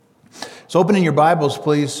So open in your Bibles,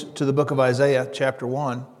 please, to the book of Isaiah, chapter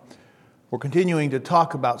 1. We're continuing to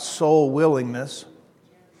talk about soul willingness.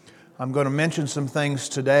 I'm going to mention some things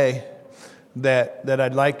today that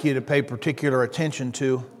I'd like you to pay particular attention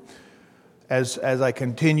to as I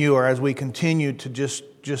continue, or as we continue to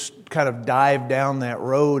just kind of dive down that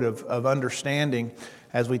road of understanding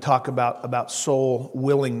as we talk about soul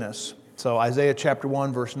willingness. So Isaiah chapter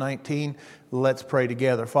 1, verse 19, let's pray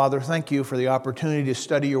together. Father, thank you for the opportunity to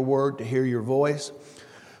study your word, to hear your voice.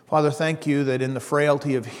 Father, thank you that in the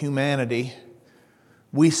frailty of humanity,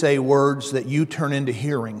 we say words that you turn into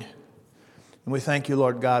hearing. And we thank you,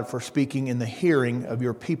 Lord God, for speaking in the hearing of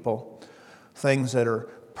your people, things that are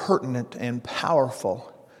pertinent and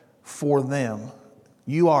powerful for them.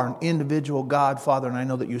 You are an individual God, Father, and I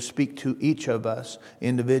know that you speak to each of us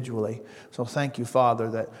individually. So thank you, Father,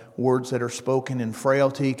 that words that are spoken in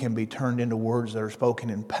frailty can be turned into words that are spoken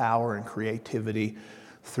in power and creativity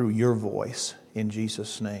through your voice. In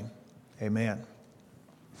Jesus' name, amen.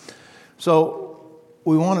 So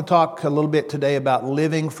we want to talk a little bit today about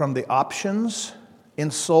living from the options in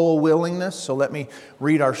soul willingness. So let me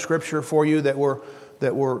read our scripture for you that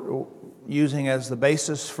we're using as the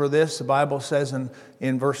basis for this. The Bible says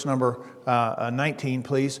in verse number 19,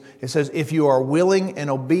 please, it says, "If you are willing and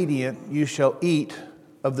obedient, you shall eat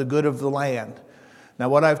of the good of the land." Now,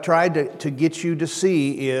 what I've tried to get you to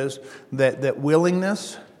see is that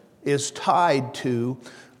willingness is tied to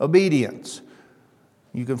obedience.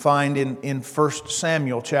 You can find in 1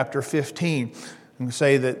 Samuel chapter 15, and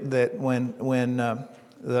say that when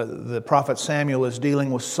the prophet Samuel is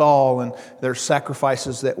dealing with Saul, and there's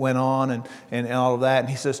sacrifices that went on and all of that,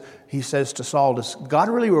 and he says to Saul, "Does God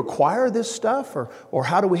really require this stuff, or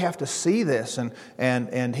how do we have to see this?"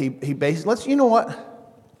 And he basically, you know what?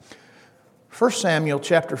 1 Samuel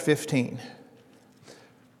chapter 15.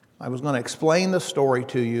 I was going to explain the story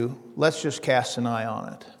to you. Let's just cast an eye on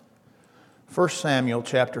it. 1 Samuel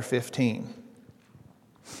chapter 15.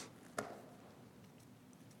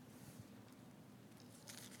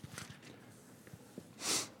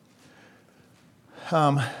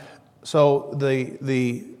 So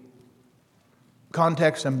the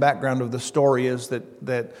context and background of the story is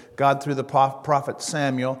that God, through the prophet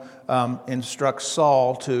Samuel, instructs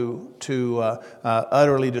Saul to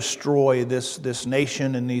utterly destroy this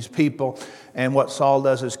nation and these people. And what Saul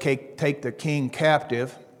does is take the king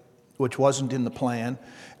captive, which wasn't in the plan,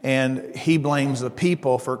 and he blames the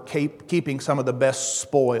people for keeping some of the best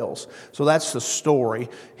spoils. So that's the story.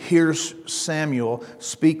 Here's Samuel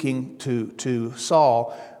speaking to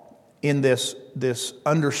Saul in this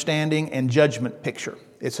understanding and judgment picture.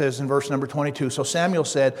 It says in verse number 22, "So Samuel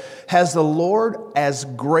said, 'Has the Lord as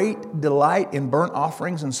great delight in burnt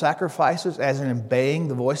offerings and sacrifices as in obeying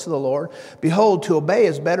the voice of the Lord? Behold, to obey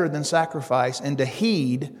is better than sacrifice, and to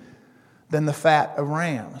heed than the fat of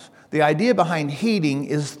rams.'" The idea behind heeding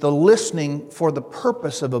is the listening for the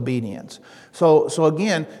purpose of obedience. So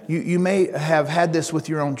again, you may have had this with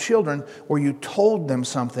your own children where you told them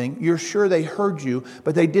something, you're sure they heard you,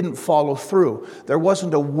 but they didn't follow through. There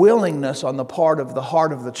wasn't a willingness on the part of the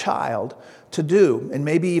heart of the child to do. And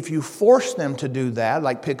maybe if you force them to do that,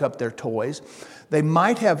 like pick up their toys, they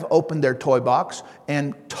might have opened their toy box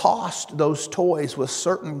and tossed those toys with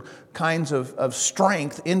certain kinds of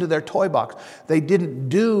strength into their toy box. They didn't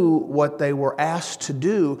do what they were asked to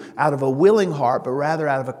do out of a willing heart, but rather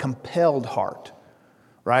out of a compelled heart,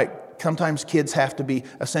 right? Sometimes kids have to be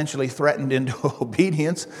essentially threatened into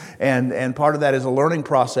obedience, and part of that is a learning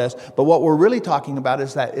process. But what we're really talking about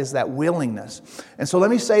is that willingness. And so let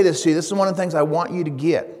me say this to you. This is one of the things I want you to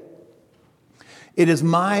get. It is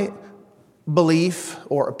my belief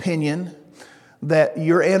or opinion that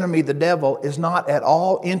your enemy, the devil, is not at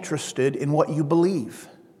all interested in what you believe.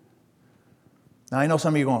 Now, I know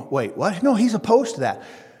some of you are going, "Wait, what? No, he's opposed to that."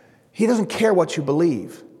 He doesn't care what you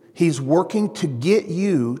believe. He's working to get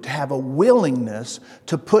you to have a willingness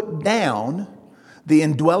to put down the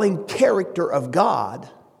indwelling character of God,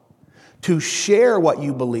 to share what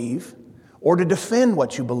you believe, or to defend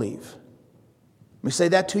what you believe. Let me say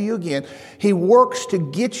that to you again. He works to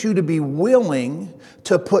get you to be willing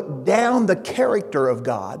to put down the character of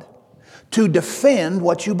God, to defend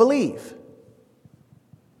what you believe.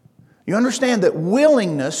 You understand that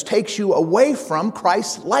willingness takes you away from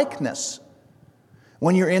Christ's likeness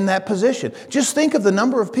when you're in that position. Just think of the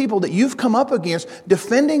number of people that you've come up against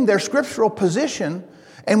defending their scriptural position,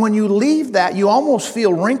 and when you leave that, you almost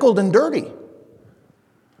feel wrinkled and dirty,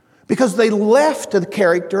 because they left the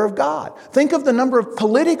character of God. Think of the number of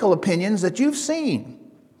political opinions that you've seen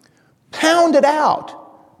pounded out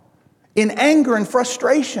in anger and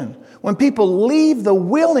frustration, when people leave the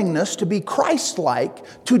willingness to be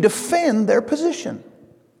Christ-like to defend their position.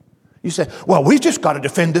 You say, well, we've just got to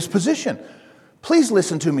defend this position. Please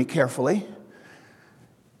listen to me carefully.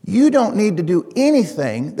 You don't need to do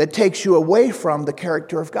anything that takes you away from the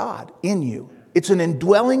character of God in you. It's an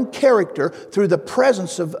indwelling character through the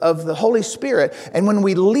presence of the Holy Spirit. And when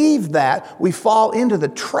we leave that, we fall into the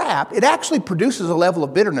trap. It actually produces a level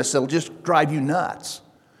of bitterness that'll just drive you nuts.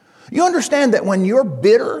 You understand that when you're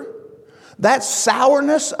bitter, that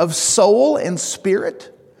sourness of soul and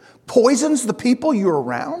spirit poisons the people you're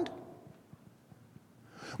around?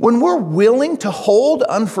 When we're willing to hold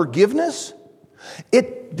unforgiveness,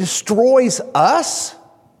 it destroys us,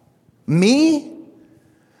 me.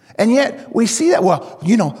 And yet we see that, well,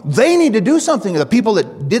 they need to do something. The people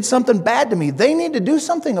that did something bad to me, they need to do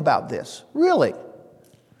something about this. Really?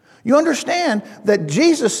 You understand that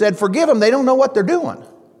Jesus said, forgive them, they don't know what they're doing.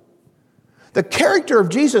 The character of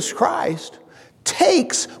Jesus Christ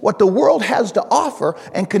takes what the world has to offer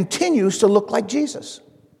and continues to look like Jesus.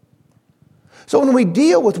 So when we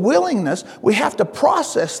deal with willingness, we have to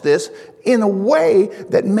process this in a way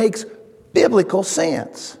that makes biblical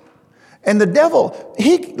sense. And the devil,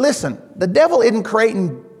 the devil isn't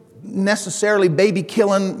creating necessarily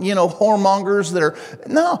baby-killing, whoremongers that are,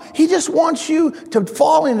 no, he just wants you to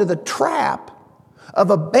fall into the trap of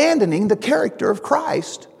abandoning the character of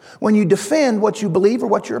Christ when you defend what you believe or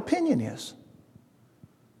what your opinion is.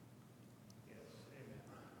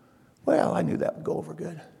 Well, I knew that would go over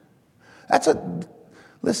good.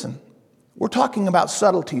 Listen, we're talking about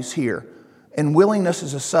subtleties here, and willingness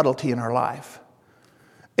is a subtlety in our life.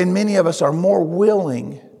 And many of us are more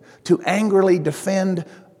willing to angrily defend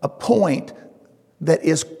a point that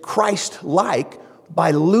is Christ-like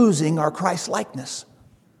by losing our Christ-likeness.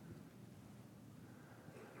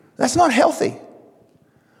 That's not healthy.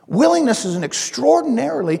 Willingness is an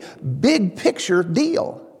extraordinarily big picture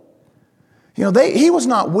deal. He was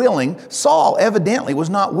not willing, Saul evidently was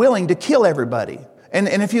not willing to kill everybody. And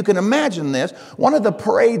if you can imagine this, one of the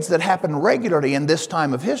parades that happened regularly in this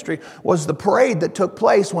time of history was the parade that took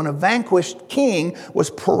place when a vanquished king was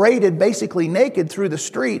paraded basically naked through the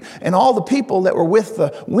street, and all the people that were with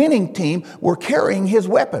the winning team were carrying his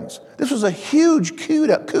weapons. This was a huge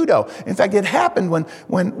kudo. In fact, it happened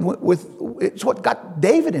it's what got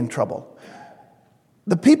David in trouble.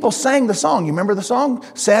 The people sang the song. You remember the song?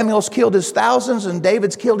 Samuel's killed his thousands and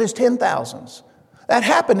David's killed his 10,000s.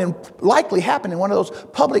 That likely happened in one of those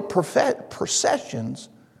public processions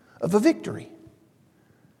of a victory.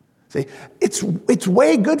 See, it's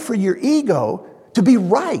way good for your ego to be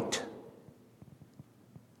right.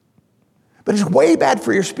 But it's way bad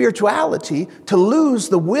for your spirituality to lose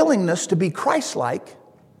the willingness to be Christ-like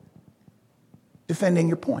defending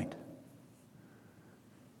your point.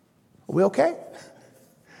 Are we okay?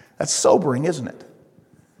 That's sobering, isn't it?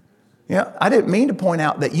 I didn't mean to point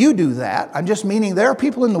out that you do that. I'm just meaning there are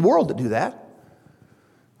people in the world that do that,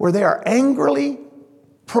 where they are angrily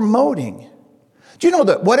promoting. Do you know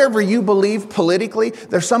that whatever you believe politically,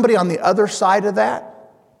 there's somebody on the other side of that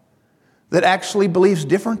actually believes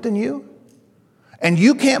different than you? And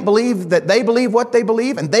you can't believe that they believe what they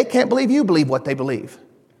believe, and they can't believe you believe what they believe.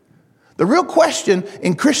 The real question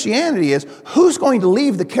in Christianity is, who's going to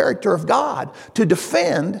leave the character of God to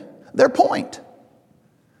defend their point?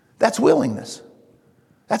 That's willingness.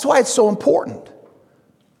 That's why it's so important.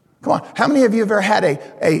 Come on, how many of you have ever had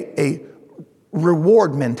a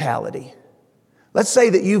reward mentality? Let's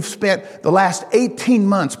say that you've spent the last 18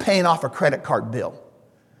 months paying off a credit card bill.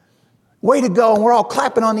 Way to go, and we're all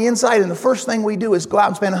clapping on the inside, and the first thing we do is go out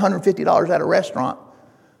and spend $150 at a restaurant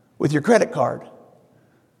with your credit card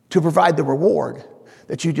to provide the reward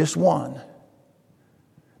that you just won.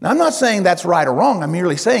 Now, I'm not saying that's right or wrong. I'm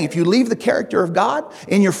merely saying if you leave the character of God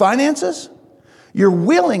in your finances, your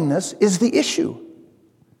willingness is the issue.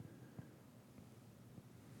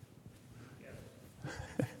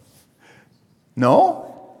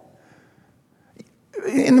 No?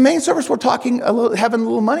 In the main service, we're talking, having a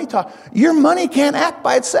little money talk. Your money can't act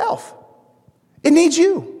by itself. It needs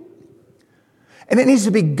you. And it needs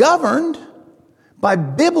to be governed by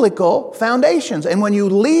biblical foundations. And when you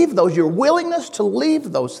leave those, your willingness to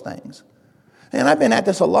leave those things. And I've been at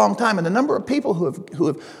this a long time, and the number of people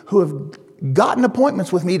who have gotten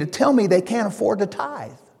appointments with me to tell me they can't afford to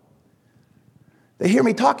tithe. They hear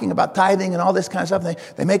me talking about tithing and all this kind of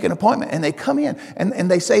stuff. They make an appointment, and they come in,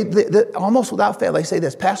 and they say, almost without fail, they say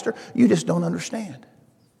this, Pastor, you just don't understand.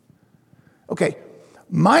 Okay,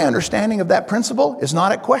 my understanding of that principle is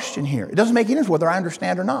not at question here. It doesn't make any difference whether I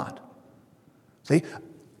understand or not. See,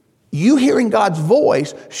 you hearing God's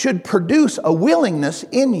voice should produce a willingness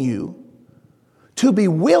in you to be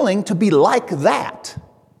willing to be like that.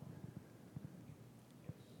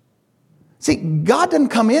 See, God doesn't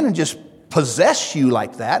come in and just possess you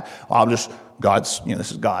like that. This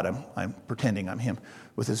is God. I'm pretending I'm him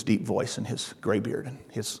with his deep voice and his gray beard and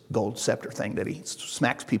his gold scepter thing that he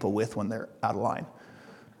smacks people with when they're out of line.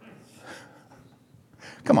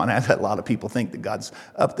 Come on, I've had a lot of people think that God's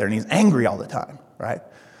up there and he's angry all the time, right?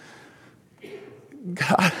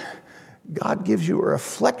 God gives you a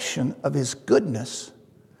reflection of his goodness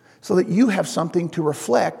so that you have something to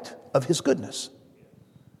reflect of his goodness.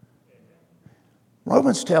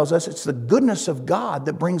 Romans tells us it's the goodness of God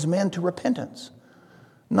that brings men to repentance,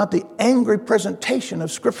 not the angry presentation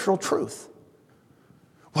of scriptural truth.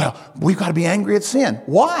 Well, we've got to be angry at sin.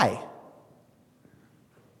 Why?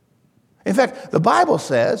 In fact, the Bible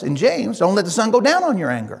says in James, don't let the sun go down on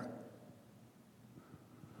your anger.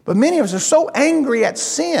 But many of us are so angry at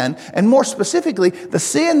sin, and more specifically, the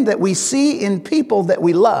sin that we see in people that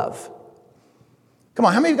we love. Come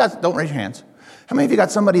on, how many of you got, don't raise your hands. How many of you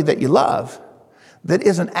got somebody that you love that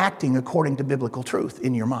isn't acting according to biblical truth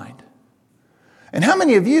in your mind? And how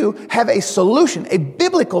many of you have a solution, a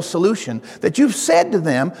biblical solution, that you've said to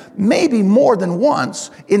them maybe more than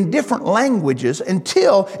once in different languages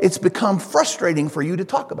until it's become frustrating for you to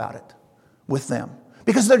talk about it with them?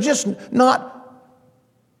 Because they're just not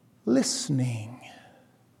listening.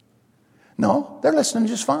 No, they're listening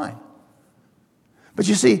just fine. But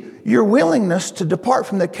you see, your willingness to depart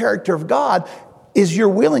from the character of God is your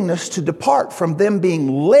willingness to depart from them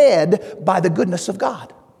being led by the goodness of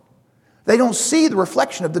God. They don't see the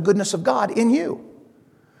reflection of the goodness of God in you.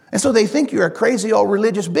 And so they think you're a crazy old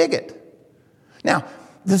religious bigot. Now,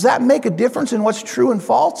 does that make a difference in what's true and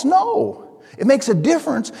false? No. It makes a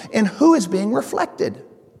difference in who is being reflected.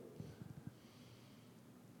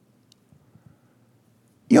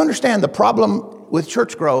 You understand the problem with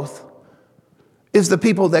church growth is the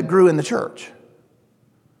people that grew in the church.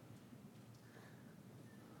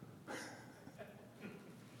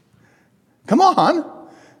 Come on.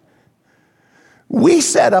 We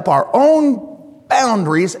set up our own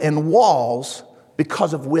boundaries and walls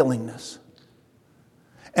because of willingness.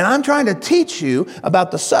 And I'm trying to teach you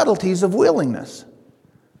about the subtleties of willingness.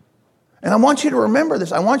 And I want you to remember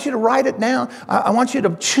this. I want you to write it down. I want you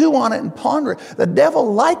to chew on it and ponder it. The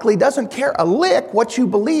devil likely doesn't care a lick what you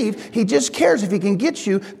believe. He just cares if he can get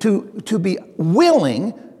you to be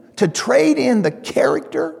willing to trade in the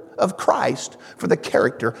character of Christ for the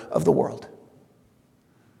character of the world.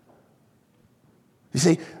 You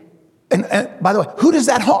see, and by the way, who does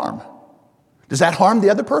that harm? Does that harm the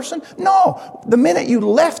other person? No. The minute you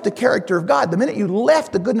left the character of God, the minute you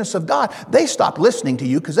left the goodness of God, they stop listening to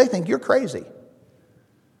you because they think you're crazy.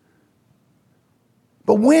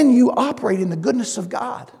 But when you operate in the goodness of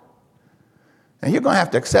God, and you're going to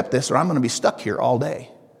have to accept this or I'm going to be stuck here all day.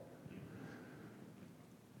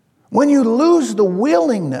 When you lose the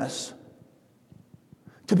willingness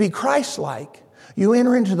to be Christ-like, you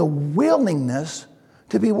enter into the willingness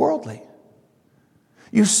to be worldly.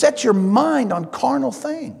 You set your mind on carnal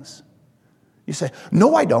things. You say,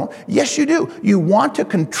 no, I don't. Yes, you do. You want to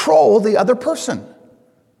control the other person.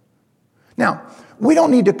 Now, we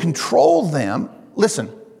don't need to control them.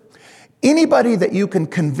 Listen, anybody that you can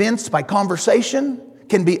convince by conversation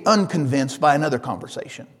can be unconvinced by another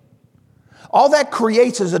conversation. All that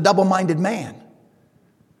creates is a double-minded man.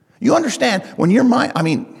 You understand, when your mind,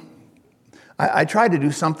 I try to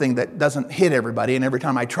do something that doesn't hit everybody, and every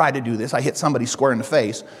time I try to do this, I hit somebody square in the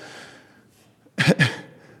face.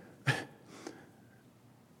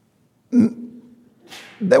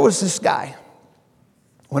 There was this guy,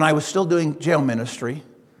 when I was still doing jail ministry,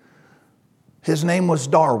 his name was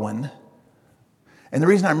Darwin. And the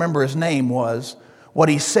reason I remember his name was what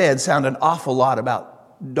he said sounded an awful lot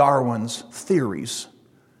about Darwin's theories.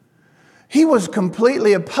 He was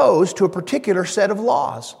completely opposed to a particular set of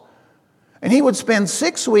laws. And he would spend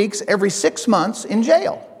 6 weeks every 6 months in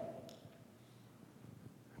jail.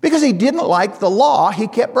 Because he didn't like the law he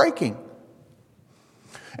kept breaking.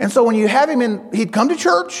 And so when you have him in, he'd come to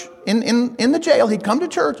church in the jail, he'd come to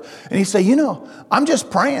church and he'd say, I'm just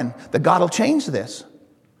praying that God will change this.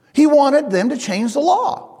 He wanted them to change the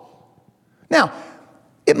law. Now,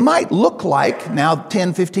 it might look like now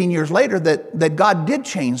 10, 15 years later that God did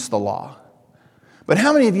change the law. But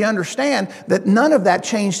how many of you understand that none of that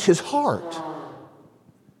changed his heart?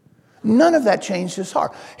 None of that changed his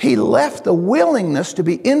heart. He left the willingness to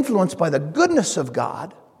be influenced by the goodness of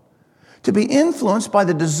God, to be influenced by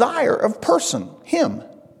the desire of person, him.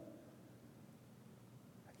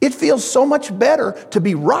 It feels so much better to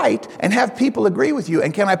be right and have people agree with you.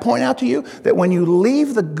 And can I point out to you that when you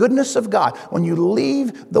leave the goodness of God, when you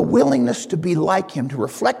leave the willingness to be like Him, to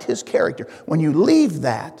reflect His character, when you leave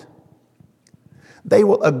that, they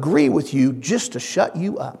will agree with you just to shut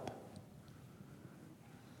you up.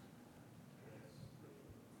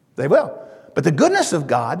 They will. But the goodness of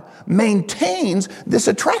God maintains this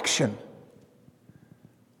attraction.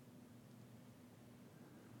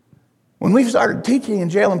 When we started teaching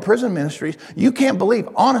in jail and prison ministries, you can't believe,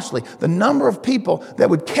 honestly, the number of people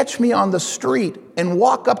that would catch me on the street and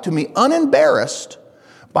walk up to me unembarrassed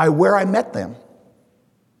by where I met them.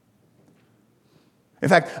 In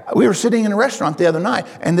fact, we were sitting in a restaurant the other night,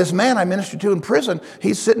 and this man I ministered to in prison,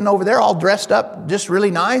 he's sitting over there all dressed up, just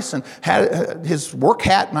really nice, and had his work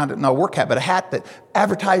hat, not a work hat, but a hat that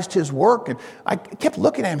advertised his work. And I kept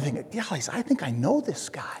looking at him thinking, yeah, I think I know this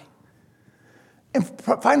guy. And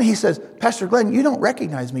finally he says, Pastor Glenn, you don't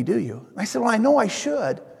recognize me, do you? And I said, well, I know I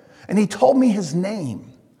should. And he told me his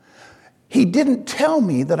name. He didn't tell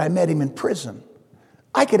me that I met him in prison.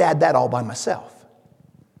 I could add that all by myself.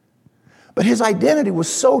 But his identity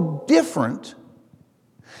was so different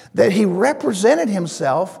that he represented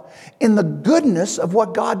himself in the goodness of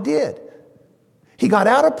what God did. He got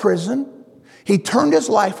out of prison. He turned his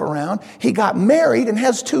life around. He got married and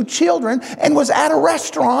has 2 children and was at a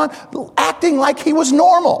restaurant acting like he was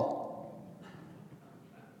normal.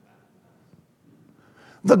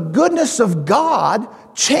 The goodness of God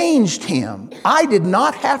changed him. I did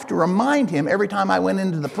not have to remind him every time I went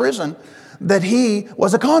into the prison that he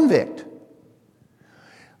was a convict.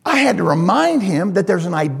 I had to remind him that there's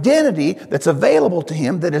an identity that's available to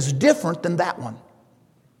him that is different than that one.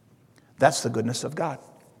 That's the goodness of God.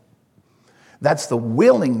 That's the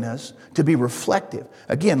willingness to be reflective.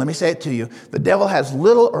 Again, let me say it to you. The devil has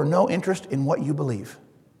little or no interest in what you believe.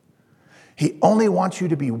 He only wants you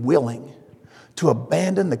to be willing to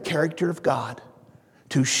abandon the character of God,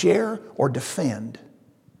 to share or defend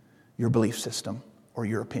your belief system or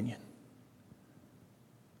your opinion.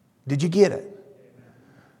 Did you get it?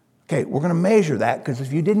 Okay, we're going to measure that, because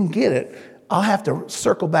if you didn't get it, I'll have to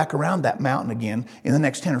circle back around that mountain again in the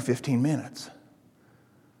next 10 or 15 minutes.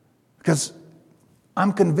 Because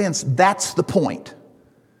I'm convinced that's the point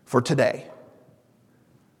for today,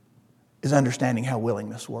 is understanding how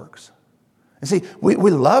willingness works. And see, we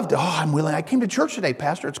love to, I'm willing. I came to church today,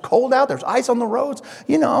 Pastor. It's cold out. There's ice on the roads.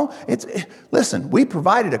 You know, listen, we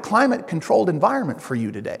provided a climate-controlled environment for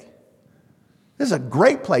you today. This is a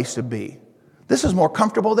great place to be. This is more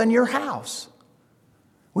comfortable than your house.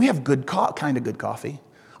 We have kind of good coffee.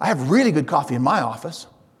 I have really good coffee in my office,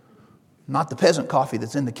 not the peasant coffee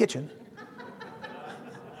that's in the kitchen.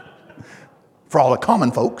 For all the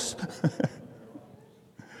common folks.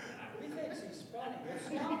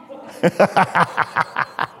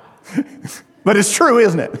 But it's true,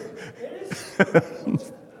 isn't it?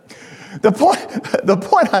 The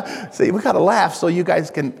point. See, we got to laugh so you guys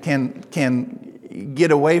can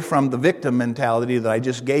get away from the victim mentality that I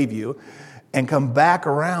just gave you, and come back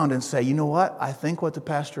around and say, you know what? I think what the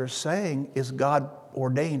pastor is saying is God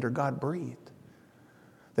ordained or God breathed.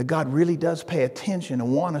 That God really does pay attention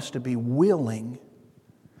and want us to be willing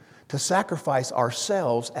to sacrifice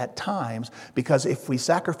ourselves at times, because if we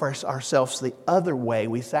sacrifice ourselves the other way,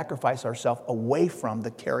 we sacrifice ourselves away from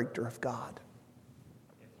the character of God.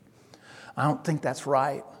 I don't think that's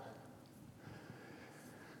right.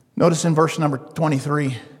 Notice in verse number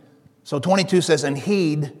 23. So 22 says, and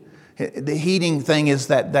heed. The heeding thing is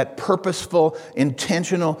that purposeful,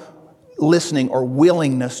 intentional listening or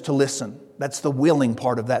willingness to listen. That's the willing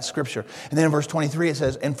part of that scripture. And then in verse 23 it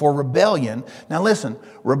says, and for rebellion. Now listen,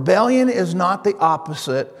 rebellion is not the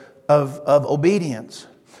opposite of obedience.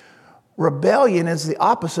 Rebellion is the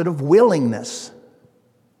opposite of willingness.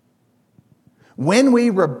 When we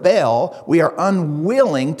rebel, we are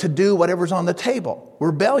unwilling to do whatever's on the table.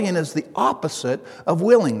 Rebellion is the opposite of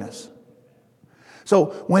willingness. So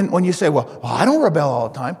when you say, well, I don't rebel all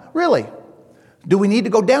the time. Really? Do we need to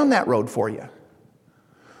go down that road for you?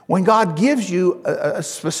 When God gives you a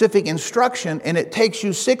specific instruction and it takes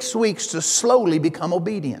you 6 weeks to slowly become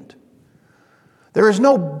obedient. There is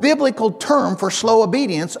no biblical term for slow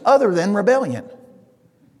obedience other than rebellion.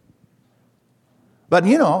 But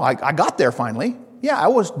you know, I got there finally. Yeah, I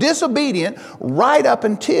was disobedient right up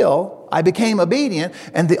until I became obedient.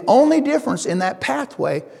 And the only difference in that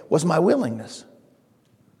pathway was my willingness.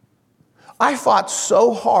 I fought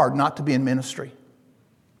so hard not to be in ministry.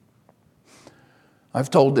 I've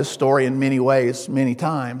told this story in many ways, many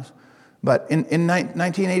times. But in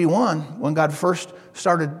 1981, when God first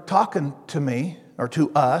started talking to me, or to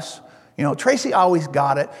us, you know, Tracy always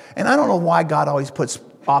got it. And I don't know why God always puts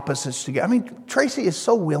opposites together. I mean, Tracy is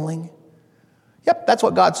so willing. Yep, that's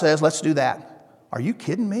what God says. Let's do that. Are you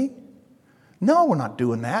kidding me? No, we're not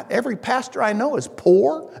doing that. Every pastor I know is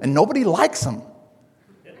poor and nobody likes them.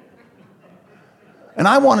 And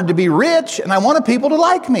I wanted to be rich and I wanted people to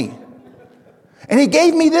like me. And he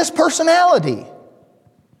gave me this personality.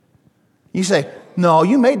 You say, no,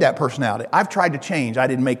 you made that personality. I've tried to change. I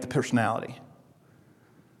didn't make the personality.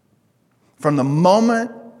 From the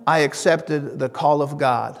moment I accepted the call of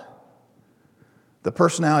God, the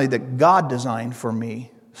personality that God designed for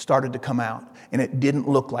me started to come out. And it didn't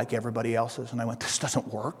look like everybody else's. And I went, this doesn't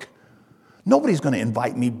work. Nobody's going to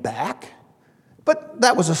invite me back. But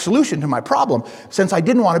that was a solution to my problem. Since I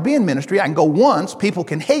didn't want to be in ministry, I can go once, people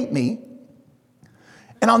can hate me,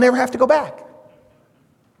 and I'll never have to go back.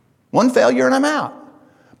 One failure and I'm out.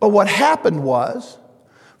 But what happened was,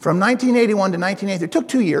 from 1981 to 1983, it took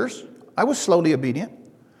 2 years. I was slowly obedient.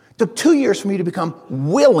 It took 2 years for me to become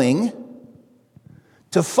willing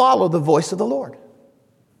to follow the voice of the Lord.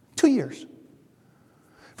 2 years.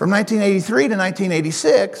 From 1983 to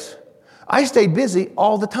 1986, I stayed busy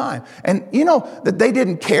all the time. And you know that they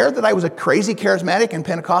didn't care that I was a crazy charismatic and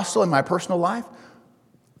Pentecostal in my personal life?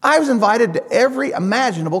 I was invited to every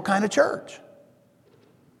imaginable kind of church.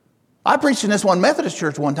 I preached in this one Methodist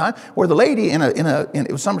church one time where the lady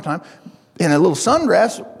it was summertime, in a little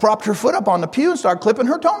sundress, propped her foot up on the pew and started clipping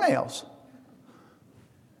her toenails.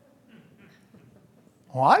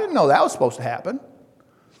 Well, I didn't know that was supposed to happen.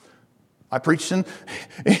 I preached in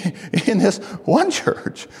this one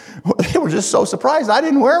church. They were just so surprised I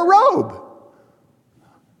didn't wear a robe.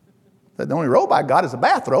 The only robe I got is a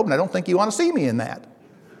bathrobe, and I don't think you want to see me in that.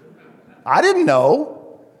 I didn't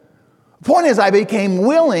know. The point is, I became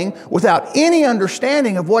willing without any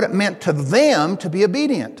understanding of what it meant to them to be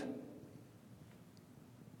obedient.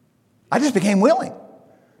 I just became willing.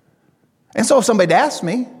 And so if somebody asked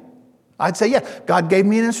me, I'd say, yeah, God gave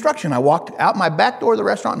me an instruction. I walked out my back door of the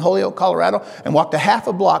restaurant in Holyoke, Colorado, and walked a half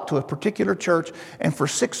a block to a particular church. And for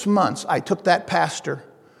 6 months, I took that pastor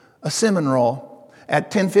a cinnamon roll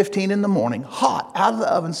at 10:15 in the morning, hot, out of the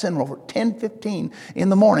oven cinnamon roll for 10:15 in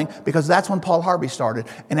the morning, because that's when Paul Harvey started.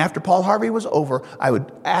 And after Paul Harvey was over, I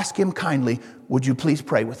would ask him kindly, would you please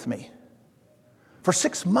pray with me? For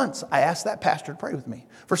 6 months, I asked that pastor to pray with me.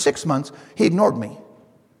 For 6 months, he ignored me.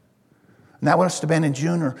 And that must have been in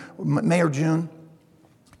June or May or June.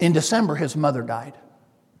 In December, his mother died.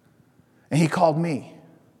 And he called me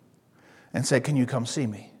and said, can you come see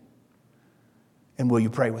me? And will you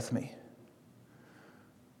pray with me?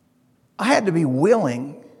 I had to be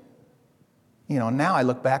willing. You know, now I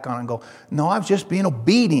look back on it and go, no, I was just being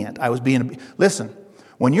obedient. Listen,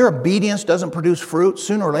 when your obedience doesn't produce fruit,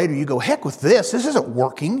 sooner or later you go, heck with this. This isn't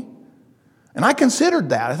working. And I considered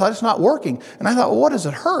that. I thought, it's not working. And I thought, well, what does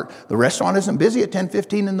it hurt? The restaurant isn't busy at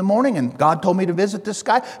 10:15 in the morning, and God told me to visit this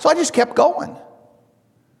guy. So I just kept going.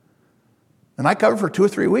 And I covered for 2 or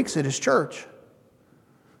 3 weeks at his church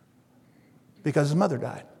because his mother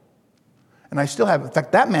died. And I still have. In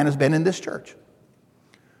fact, that man has been in this church.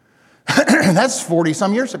 That's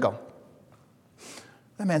 40-some years ago.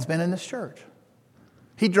 That man's been in this church.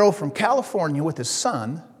 He drove from California with his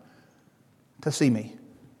son to see me.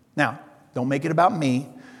 Now, don't make it about me.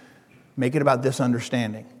 Make it about this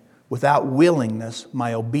understanding. Without willingness,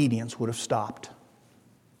 my obedience would have stopped.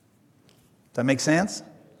 Does that make sense?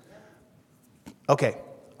 Okay,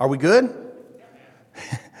 are we good?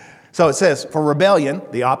 So it says, for rebellion,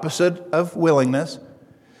 the opposite of willingness,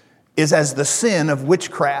 is as the sin of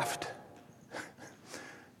witchcraft.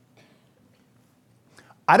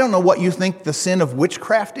 I don't know what you think the sin of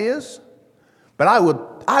witchcraft is, but I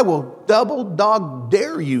will double dog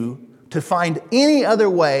dare you to find any other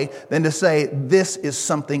way than to say this is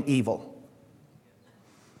something evil.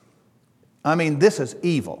 I mean, this is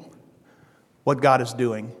evil, what God is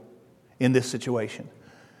doing in this situation.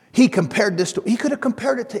 He could have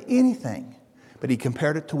compared it to anything, but he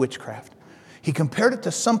compared it to witchcraft. He compared it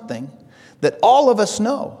to something that all of us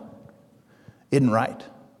know isn't right.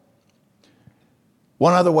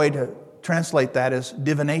 One other way to translate that is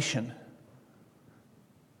divination.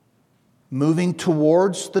 Moving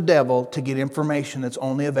towards the devil to get information that's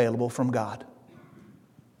only available from God.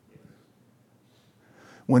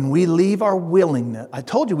 When we leave our willingness, I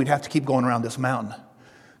told you we'd have to keep going around this mountain.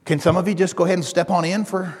 Can some of you just go ahead and step on in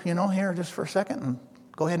for, here just for a second and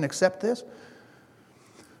go ahead and accept this?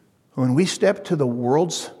 When we step to the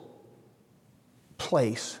world's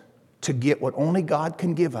place to get what only God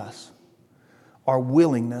can give us, our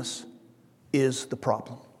willingness is the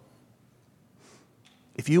problem.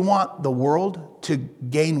 If you want the world to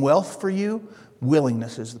gain wealth for you,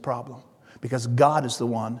 willingness is the problem. Because God is the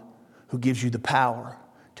one who gives you the power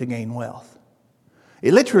to gain wealth.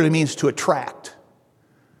 It literally means to attract.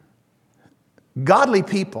 Godly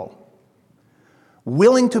people,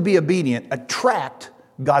 willing to be obedient, attract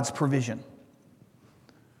God's provision.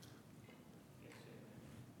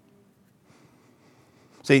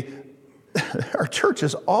 See, there are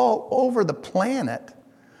churches all over the planet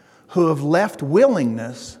who have left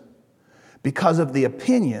willingness because of the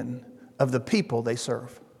opinion of the people they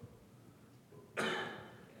serve.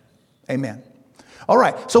 Amen. All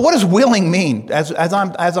right, so what does willing mean? As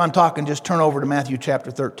I'm talking, just turn over to Matthew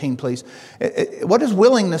chapter 13, please. What does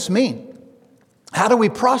willingness mean? How do we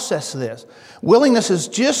process this? Willingness is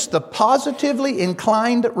just the positively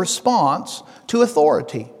inclined response to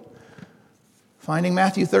authority. Finding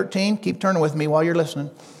Matthew 13, keep turning with me while you're listening.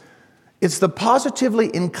 It's the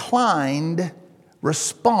positively inclined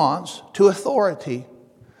response to authority.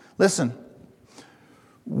 Listen,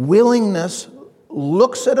 willingness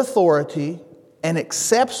looks at authority and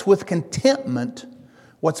accepts with contentment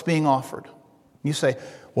what's being offered. You say,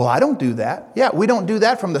 well, I don't do that. Yeah, we don't do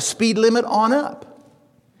that from the speed limit on up.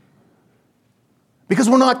 Because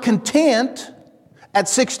we're not content at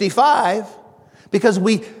 65 because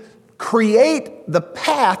we create the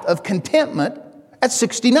path of contentment at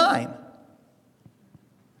 69.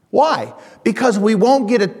 Why? Because we won't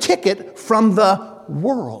get a ticket from the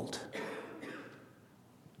world.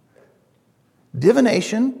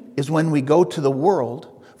 Divination is when we go to the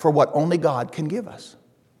world for what only God can give us.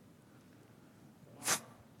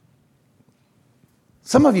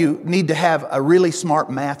 Some of you need to have a really smart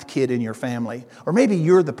math kid in your family, or maybe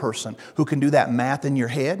you're the person who can do that math in your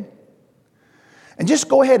head. And just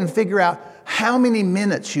go ahead and figure out how many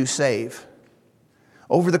minutes you save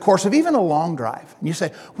over the course of even a long drive. And you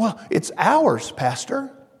say, well, it's hours,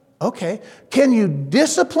 Pastor. Okay. Can you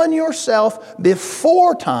discipline yourself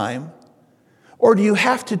before time, or do you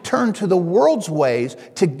have to turn to the world's ways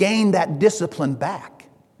to gain that discipline back?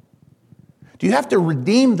 Do you have to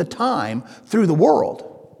redeem the time through the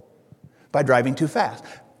world by driving too fast?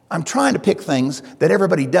 I'm trying to pick things that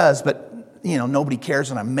everybody does, but nobody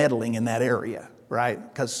cares, and I'm meddling in that area. Right?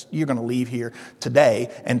 Because you're going to leave here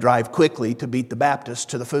today and drive quickly to beat the Baptist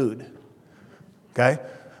to the food. Okay?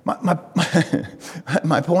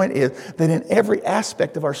 My point is that in every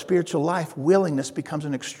aspect of our spiritual life, willingness becomes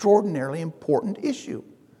an extraordinarily important issue.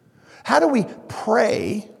 How do we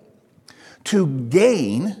pray to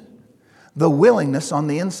gain the willingness on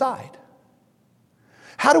the inside?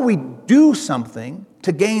 How do we do something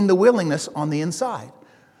to gain the willingness on the inside?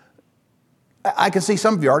 I can see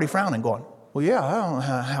some of you already frowning, going, well, yeah, I don't know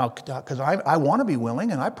how, because I want to be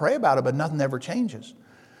willing and I pray about it, but nothing ever changes.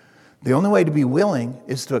 The only way to be willing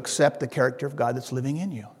is to accept the character of God that's living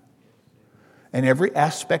in you. And every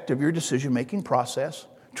aspect of your decision-making process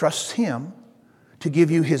trusts Him to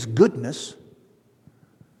give you His goodness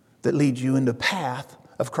that leads you into the path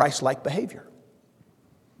of Christ-like behavior.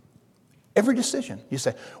 Every decision. You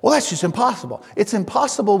say, well, that's just impossible. It's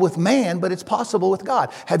impossible with man, but it's possible with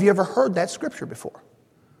God. Have you ever heard that scripture before?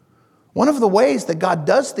 One of the ways that God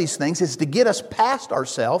does these things is to get us past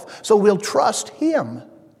ourselves so we'll trust Him.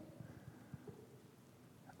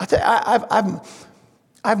 I tell you,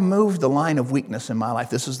 I've moved the line of weakness in my life.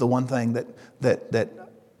 This is the one thing that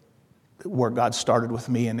where God started with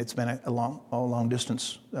me, and it's been a long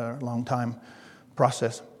distance, long time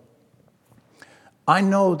process. I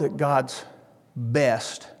know that God's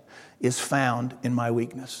best is found in my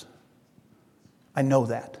weakness. I know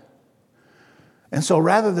that. And so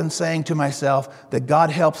rather than saying to myself that God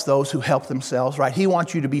helps those who help themselves, right? He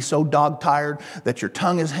wants you to be so dog-tired that your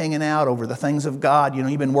tongue is hanging out over the things of God.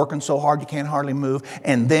 You've been working so hard you can't hardly move.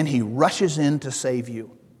 And then He rushes in to save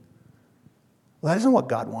you. Well, that isn't what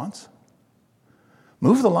God wants.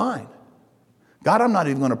 Move the line. God, I'm not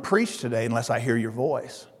even going to preach today unless I hear your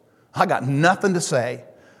voice. I got nothing to say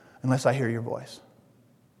unless I hear your voice.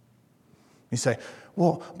 You say,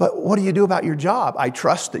 well, but what do you do about your job? I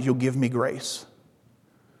trust that you'll give me grace.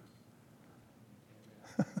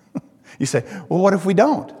 You say, well, what if we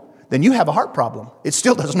don't? Then you have a heart problem. It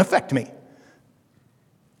still doesn't affect me.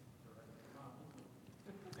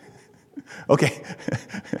 Okay.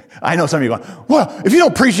 I know some of you are going, well, if you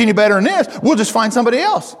don't preach any better than this, we'll just find somebody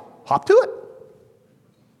else. Hop to it.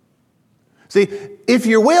 See, if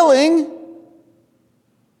you're willing,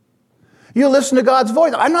 you listen to God's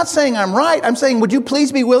voice. I'm not saying I'm right. I'm saying, would you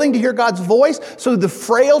please be willing to hear God's voice so the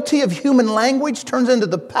frailty of human language turns into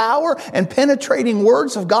the power and penetrating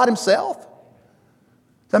words of God Himself? Does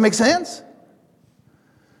that make sense?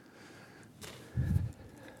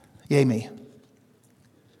 Yay me.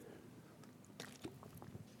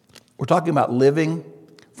 We're talking about living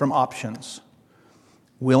from options.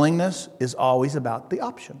 Willingness is always about the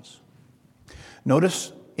options.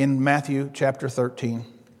 Notice in Matthew chapter 13,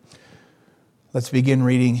 let's begin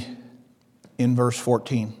reading in verse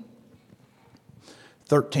 14.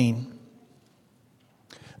 13.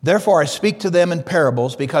 Therefore I speak to them in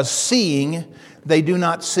parables, because seeing they do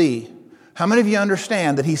not see. How many of you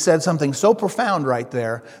understand that he said something so profound right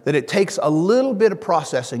there that it takes a little bit of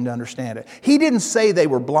processing to understand it? He didn't say they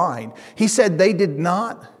were blind. He said they did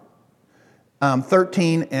not.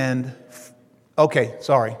 13 and... Okay,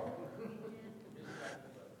 sorry.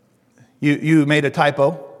 You made a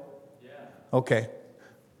typo? Okay.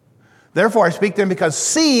 Therefore I speak to them because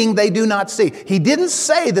seeing they do not see. He didn't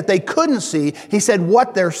say that they couldn't see. He said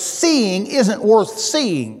what they're seeing isn't worth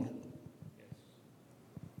seeing.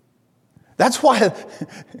 That's why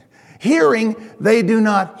hearing they do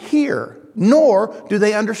not hear, nor do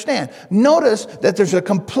they understand. Notice that there's a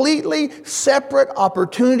completely separate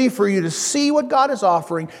opportunity for you to see what God is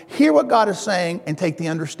offering, hear what God is saying, and take the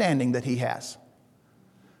understanding that He has.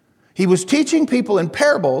 He was teaching people in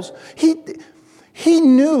parables. He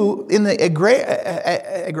knew in the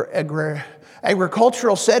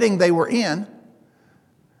agricultural setting they were in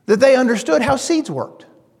that they understood how seeds worked.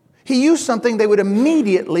 He used something they would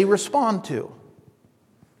immediately respond to.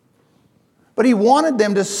 But he wanted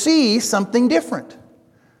them to see something different.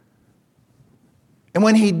 And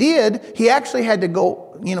when he did, he actually had to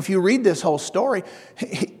go, if you read this whole story,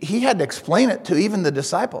 he had to explain it to even the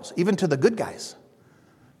disciples, even to the good guys.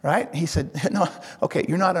 Right? He said, no, okay,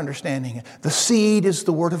 you're not understanding it. The seed is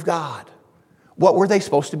the Word of God. What were they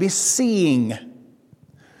supposed to be seeing?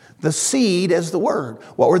 The seed as the Word.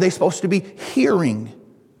 What were they supposed to be hearing?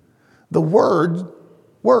 The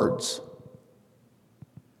words.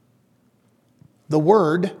 The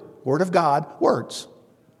Word of God, words.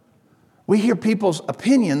 We hear people's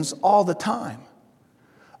opinions all the time.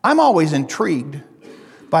 I'm always intrigued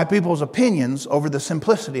by people's opinions over the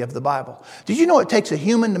simplicity of the Bible. Did you know it takes a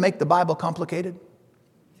human to make the Bible complicated?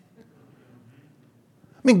 I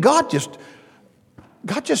mean, God just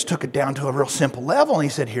took it down to a real simple level, and He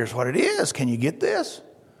said, here's what it is. Can you get this?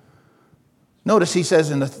 Notice He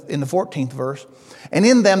says in the 14th verse, and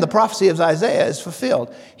in them the prophecy of Isaiah is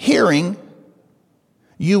fulfilled. Hearing,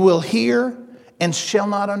 you will hear and shall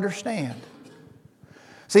not understand.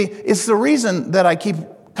 See, it's the reason that I keep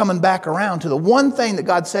coming back around to the one thing that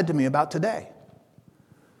God said to me about today.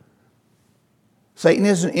 Satan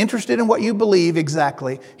isn't interested in what you believe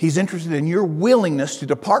exactly. He's interested in your willingness to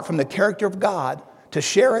depart from the character of God to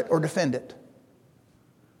share it or defend it.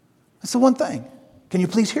 That's the one thing. Can you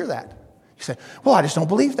please hear that? You say, well, I just don't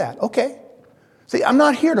believe that. Okay. See, I'm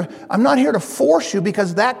not here to force you,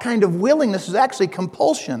 because that kind of willingness is actually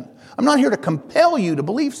compulsion. I'm not here to compel you to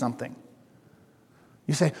believe something.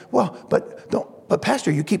 You say, well, but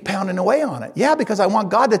Pastor, you keep pounding away on it. Yeah, because I want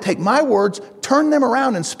God to take my words, turn them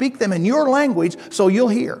around, and speak them in your language so you'll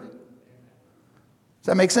hear. Does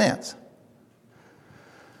that make sense?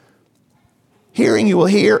 Hearing you will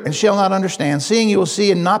hear and shall not understand. Seeing you will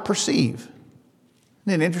see and not perceive.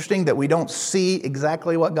 Isn't it interesting that we don't see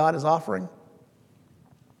exactly what God is offering?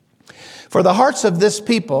 For the hearts of this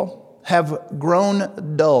people have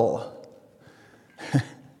grown dull.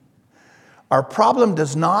 Our problem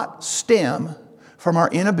does not stem from our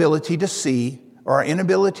inability to see, or our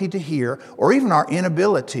inability to hear, or even our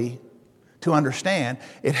inability to understand.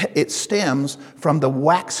 It stems from the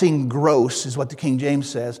waxing gross, is what the King James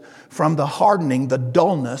says, from the hardening, the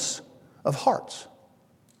dullness of hearts.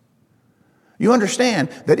 You understand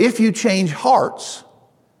that if you change hearts,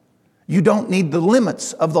 you don't need the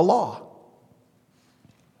limits of the law.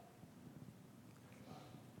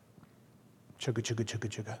 Chugga, chugga, chugga,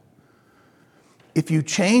 chugga. If you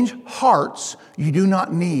change hearts, you do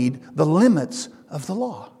not need the limits of the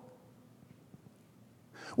law.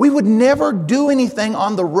 We would never do anything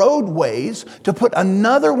on the roadways to put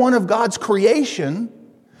another one of God's creation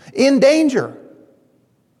in danger.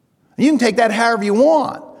 You can take that however you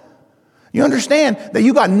want. You understand that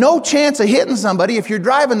you got no chance of hitting somebody if you're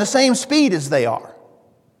driving the same speed as they are.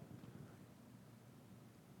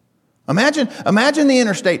 Imagine the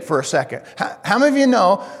interstate for a second. How many of you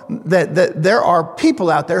know that there are people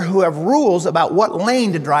out there who have rules about what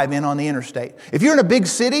lane to drive in on the interstate? If you're in a big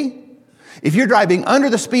city, if you're driving under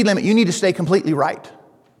the speed limit, you need to stay completely right.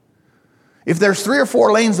 If there's 3 or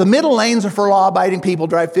 4 lanes, the middle lanes are for law-abiding people,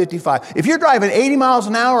 drive 55. If you're driving 80 miles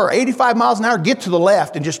an hour or 85 miles an hour, get to the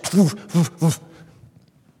left and just...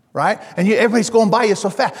 Right? And everybody's going by you so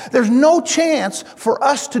fast. There's no chance for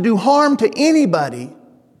us to do harm to anybody.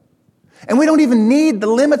 And we don't even need the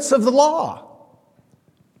limits of the law.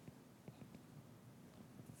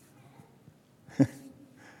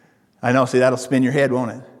 I know, see, that'll spin your head,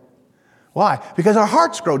 won't it? Why? Because our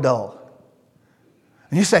hearts grow dull.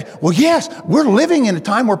 And you say, well, yes, we're living in a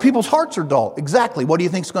time where people's hearts are dull. Exactly. What do you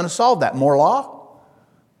think is going to solve that? More law?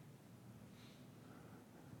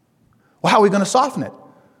 Well, how are we going to soften it?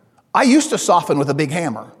 I used to soften with a big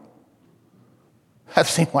hammer. That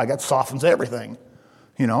seems like that softens everything,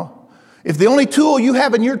 you know. If the only tool you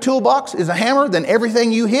have in your toolbox is a hammer, then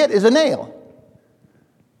everything you hit is a nail.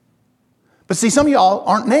 But see, some of y'all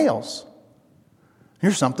aren't nails.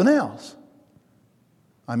 You're something else.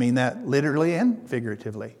 I mean that literally and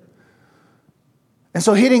figuratively. And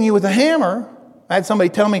so hitting you with a hammer, I had somebody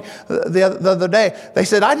tell me the other day, they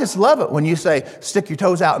said, I just love it when you say, stick your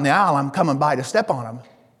toes out in the aisle, I'm coming by to step on them.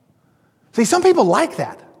 See, some people like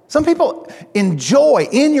that. Some people enjoy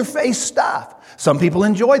in-your-face stuff. Some people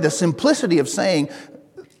enjoy the simplicity of saying,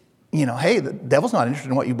 you know, hey, the devil's not interested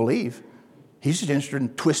in what you believe. He's just interested in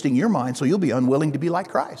twisting your mind so you'll be unwilling to be like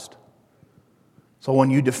Christ. So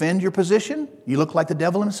when you defend your position, you look like the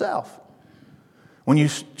devil himself. When you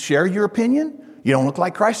share your opinion, you don't look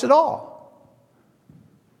like Christ at all.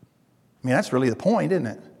 I mean, that's really the point, isn't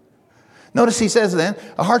it? Notice he says then,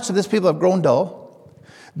 the hearts of this people have grown dull.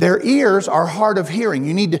 Their ears are hard of hearing.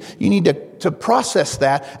 You need to process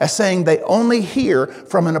that as saying they only hear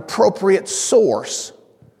from an appropriate source.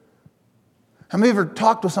 Have you ever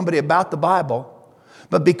talked with somebody about the Bible?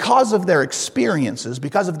 But because of their experiences,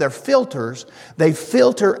 because of their filters, they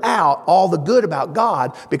filter out all the good about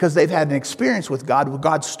God because they've had an experience with God where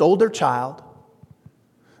God stole their child,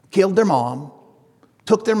 killed their mom,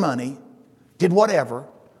 took their money, did whatever.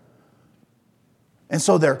 And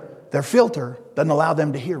so their filter doesn't allow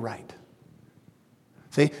them to hear right.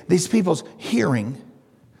 See, these people's hearing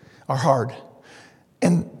are hard.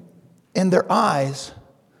 And their eyes,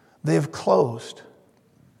 they have closed.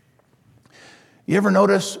 You ever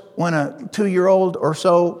notice when a 2-year-old or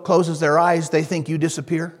so closes their eyes, they think you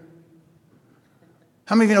disappear?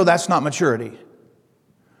 How many of you know that's not maturity?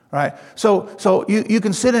 Right? So you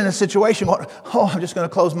can sit in a situation, I'm just going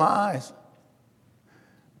to close my eyes.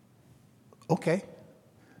 Okay.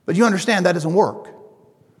 But you understand that doesn't work.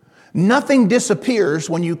 Nothing disappears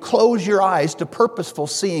when you close your eyes to purposeful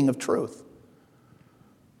seeing of truth.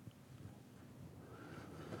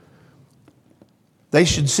 They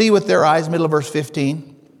should see with their eyes, middle of verse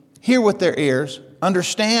 15, hear with their ears,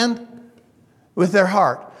 understand with their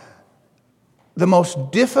heart. The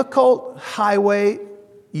most difficult highway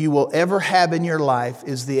you will ever have in your life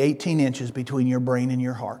is the 18 inches between your brain and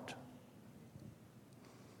your heart.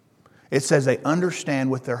 It says they understand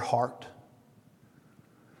with their heart.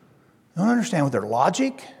 They don't understand with their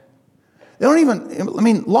logic. They don't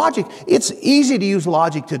even, logic, it's easy to use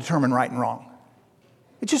logic to determine right and wrong.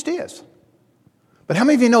 It just is. But how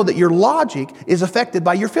many of you know that your logic is affected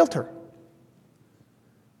by your filter?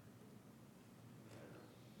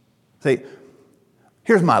 See,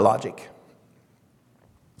 here's my logic.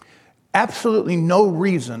 Absolutely no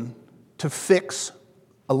reason to fix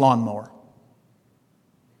a lawnmower.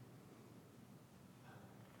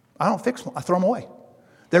 I don't fix them. I throw them away.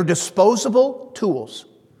 They're disposable tools.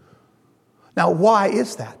 Now, why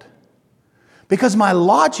is that? Because my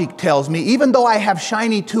logic tells me, even though I have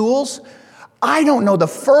shiny tools, I don't know the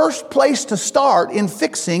first place to start in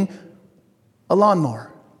fixing a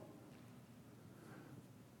lawnmower.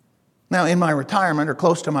 Now, in my retirement, or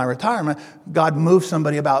close to my retirement, God moved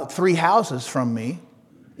somebody about 3 houses from me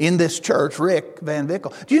in this church, Rick Van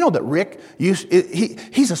Vickle. Do you know that Rick,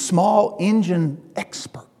 he's a small engine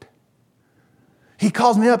expert. He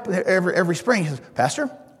calls me up every spring. He says,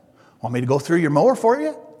 Pastor, want me to go through your mower for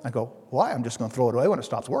you? I go, why? I'm just going to throw it away when it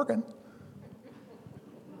stops working.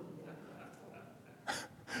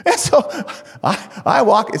 And so I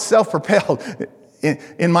walk, it's self-propelled.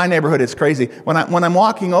 In my neighborhood, it's crazy. When I'm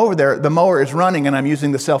walking over there, the mower is running and I'm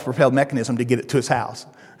using the self-propelled mechanism to get it to his house.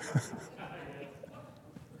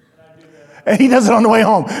 And he does it on the way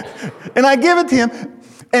home. And I give it to him.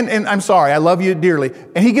 And I'm sorry, I love you dearly.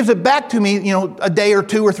 And he gives it back to me, a day or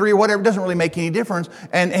 2 or 3 or whatever. It doesn't really make any difference.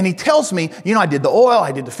 And he tells me, I did the oil,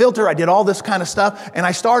 I did the filter, I did all this kind of stuff. And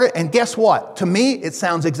I started, and guess what? To me, it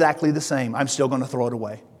sounds exactly the same. I'm still going to throw it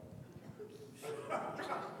away.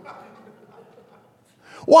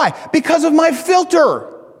 Why? Because of my filter.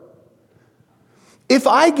 If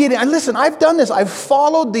I get in, and listen, I've done this. I've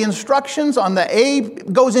followed the instructions on the A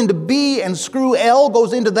goes into B and screw L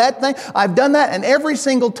goes into that thing. I've done that, and every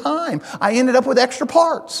single time I ended up with extra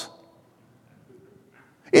parts.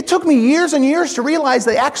 It took me years and years to realize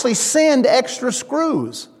they actually send extra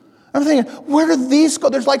screws. I'm thinking, where do these go?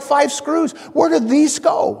 There's like 5 screws. Where do these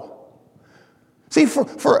go? See, for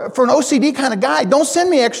an OCD kind of guy, don't send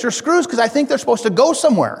me extra screws because I think they're supposed to go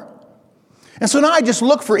somewhere. And so now I just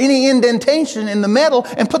look for any indentation in the metal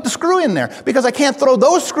and put the screw in there, because I can't throw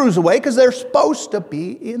those screws away because they're supposed to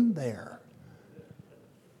be in there.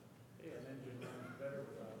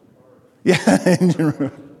 Yeah, engine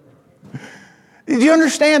room. Do you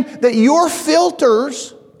understand that your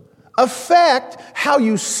filters affect how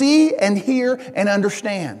you see and hear and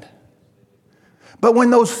understand? But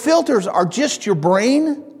when those filters are just your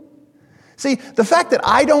brain, see, the fact that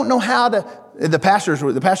I don't know how to, the pastors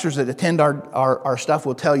that attend our stuff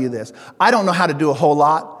will tell you this. I don't know how to do a whole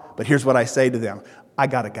lot, but here's what I say to them. I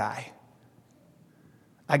got a guy.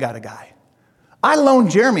 I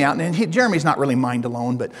loaned Jeremy out, and Jeremy's not really mine to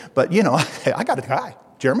loan, but you know, I got a guy.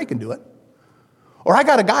 Jeremy can do it. Or I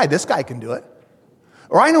got a guy. This guy can do it.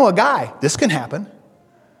 Or I know a guy. This can happen.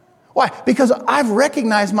 Why? Because I've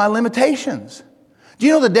recognized my limitations. Do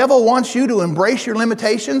you know the devil wants you to embrace your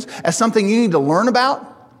limitations as something you need to learn about?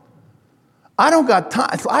 I don't got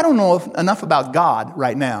time. I don't know enough about God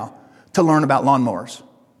right now to learn about lawnmowers.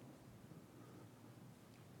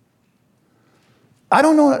 I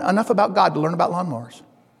don't know enough about God to learn about lawnmowers.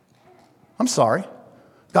 I'm sorry.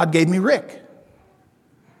 God gave me Rick.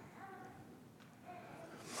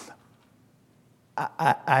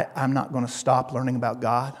 I'm not going to stop learning about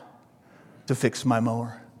God to fix my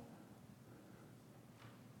mower.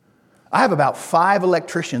 I have about 5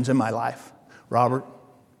 electricians in my life. Robert,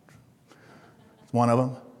 one of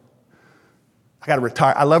them.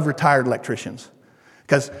 I love retired electricians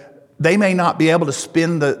because they may not be able to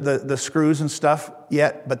spin the screws and stuff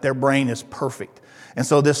yet, but their brain is perfect. And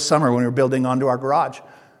so this summer when we were building onto our garage,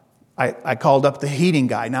 I called up the heating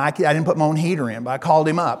guy. Now, I didn't put my own heater in, but I called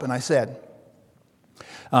him up and I said,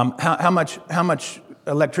 how much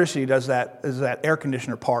electricity does that air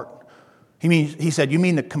conditioner part? He said, you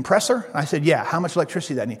mean the compressor? I said, yeah. How much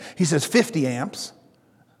electricity does that need? He says, 50 amps.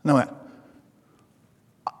 And I went,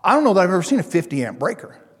 I don't know that I've ever seen a 50 amp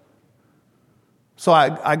breaker. So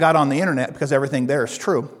I got on the internet because everything there is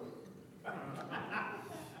true.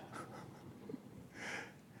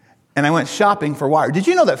 And I went shopping for wire. Did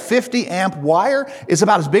you know that 50 amp wire is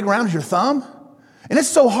about as big around as your thumb? And it's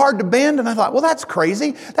so hard to bend. And I thought, well, that's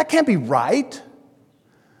crazy. That can't be right.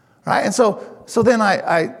 Right? And so then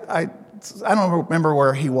I don't remember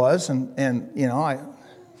where he was. And you know,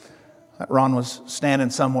 Ron was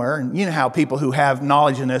standing somewhere. And you know how people who have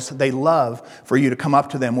knowledge in this, they love for you to come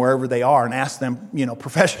up to them wherever they are and ask them, you know,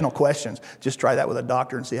 professional questions. Just try that with a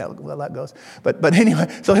doctor and see how well that goes. But anyway,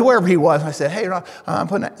 so wherever he was, I said, hey, Ron, I'm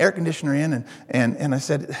putting an air conditioner in. And I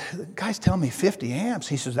said, the guy's telling me 50 amps.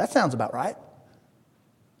 He says, that sounds about right.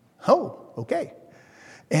 Oh, okay.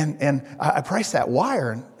 And I priced that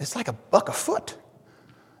wire, and it's like $1 a foot.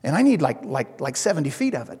 And I need like 70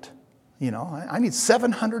 feet of it. You know, I need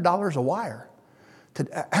 $700 a wire.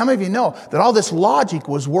 How many of you know that all this logic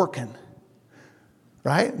was working?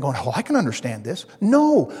 Right? Going, oh, I can understand this.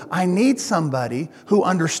 No, I need somebody who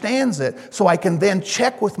understands it so I can then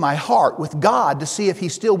check with my heart, with God, to see if He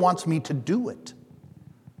still wants me to do it. Does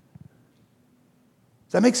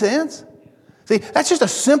that make sense? See, that's just a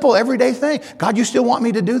simple everyday thing. God, you still want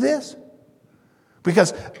me to do this?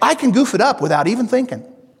 Because I can goof it up without even thinking.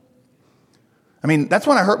 I mean, that's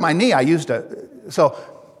when I hurt my knee. So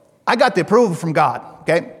I got the approval from God,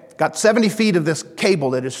 okay? Got 70 feet of this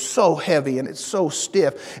cable that is so heavy and it's so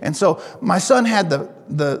stiff. And so my son had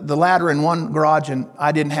the ladder in one garage and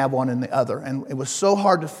I didn't have one in the other. And it was so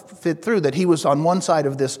hard to fit through that he was on one side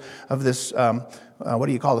of this what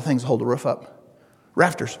do you call the things that hold the roof up?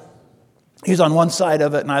 Rafters. He was on one side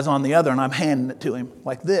of it and I was on the other, and I'm handing it to him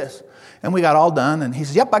like this. And we got all done, and he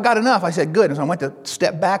said, yep, I got enough. I said, good. And so I went to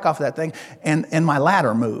step back off that thing, and my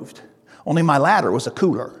ladder moved. Only my ladder was a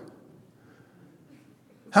cooler.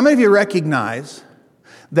 How many of you recognize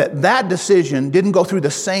that decision didn't go through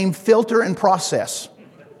the same filter and process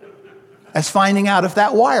as finding out if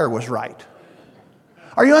that wire was right?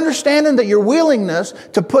 Are you understanding that your willingness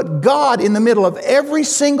to put God in the middle of every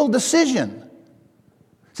single decision?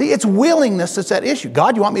 See, it's willingness that's at issue.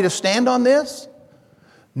 God, you want me to stand on this?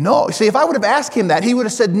 No. See, if I would have asked him that, he would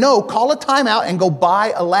have said, no, call a timeout and go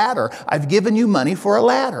buy a ladder. I've given you money for a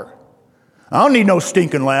ladder. I don't need no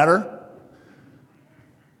stinking ladder.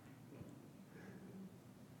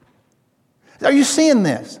 Are you seeing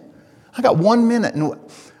this? I got 1 minute and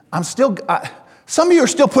I'm still, some of you are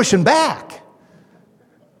still pushing back.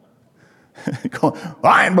 Going, well,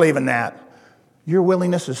 I ain't believing that. Your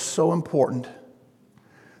willingness is so important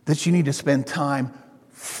that you need to spend time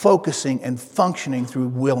focusing and functioning through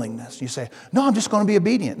willingness. You say, no, I'm just going to be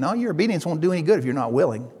obedient. No, your obedience won't do any good if you're not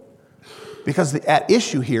willing. Because at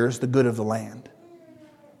issue here is the good of the land.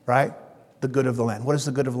 Right? The good of the land. What is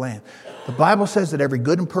the good of the land? The Bible says that every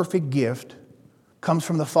good and perfect gift comes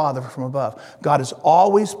from the Father from above. God is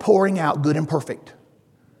always pouring out good and perfect.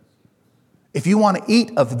 If you want to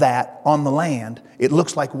eat of that on the land, it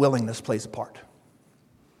looks like willingness plays a part.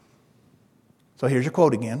 So here's your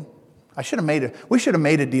quote again. We should have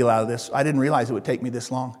made a deal out of this. I didn't realize it would take me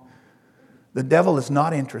this long. The devil is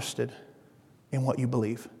not interested in what you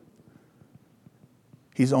believe.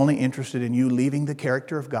 He's only interested in you leaving the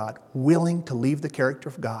character of God, willing to leave the character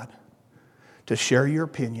of God, to share your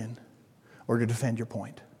opinion or to defend your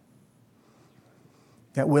point.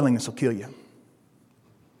 That willingness will kill you.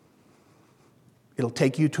 It'll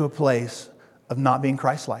take you to a place of not being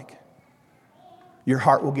Christ-like. Your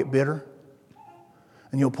heart will get bitter,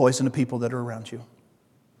 and you'll poison the people that are around you.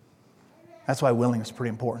 That's why willingness is pretty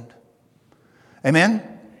important.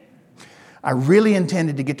 Amen? I really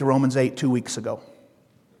intended to get to Romans 8 2 weeks ago.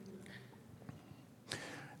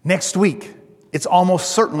 Next week, it's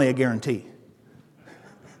almost certainly a guarantee.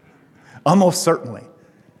 Almost certainly.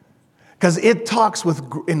 Because it talks with,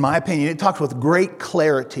 in my opinion, it talks with great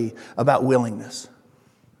clarity about willingness.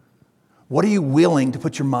 What are you willing to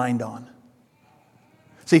put your mind on?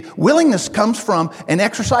 See, willingness comes from an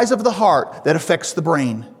exercise of the heart that affects the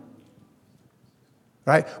brain.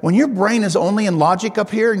 Right? When your brain is only in logic up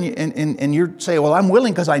here and you say, well, I'm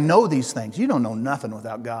willing because I know these things. You don't know nothing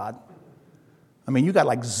without God. I mean, you got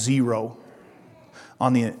like 0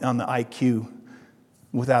 on the IQ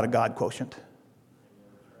without a God quotient.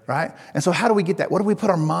 Right? And so how do we get that? What do we put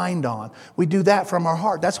our mind on? We do that from our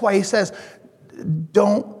heart. That's why he says,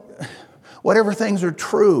 whatever things are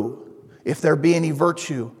true, if there be any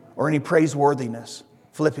virtue or any praiseworthiness.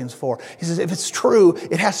 Philippians 4. He says, if it's true,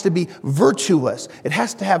 it has to be virtuous. It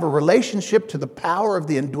has to have a relationship to the power of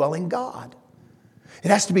the indwelling God. It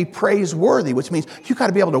has to be praiseworthy, which means you've got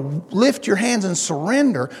to be able to lift your hands and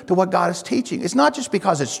surrender to what God is teaching. It's not just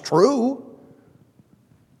because it's true.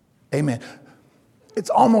 Amen. It's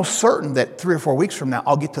almost certain that 3 or 4 weeks from now,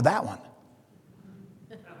 I'll get to that one.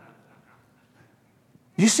 Do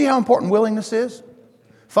you see how important willingness is?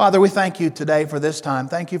 Father, we thank you today for this time.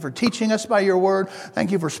 Thank you for teaching us by your word.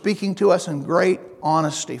 Thank you for speaking to us in great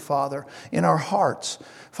honesty, Father, in our hearts.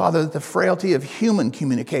 Father, that the frailty of human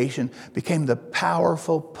communication became the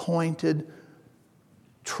powerful, pointed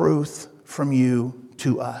truth from you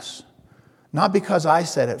to us. Not because I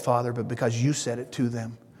said it, Father, but because you said it to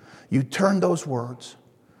them. You turned those words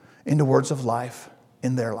into words of life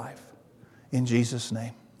in their life. In Jesus'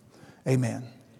 name, amen.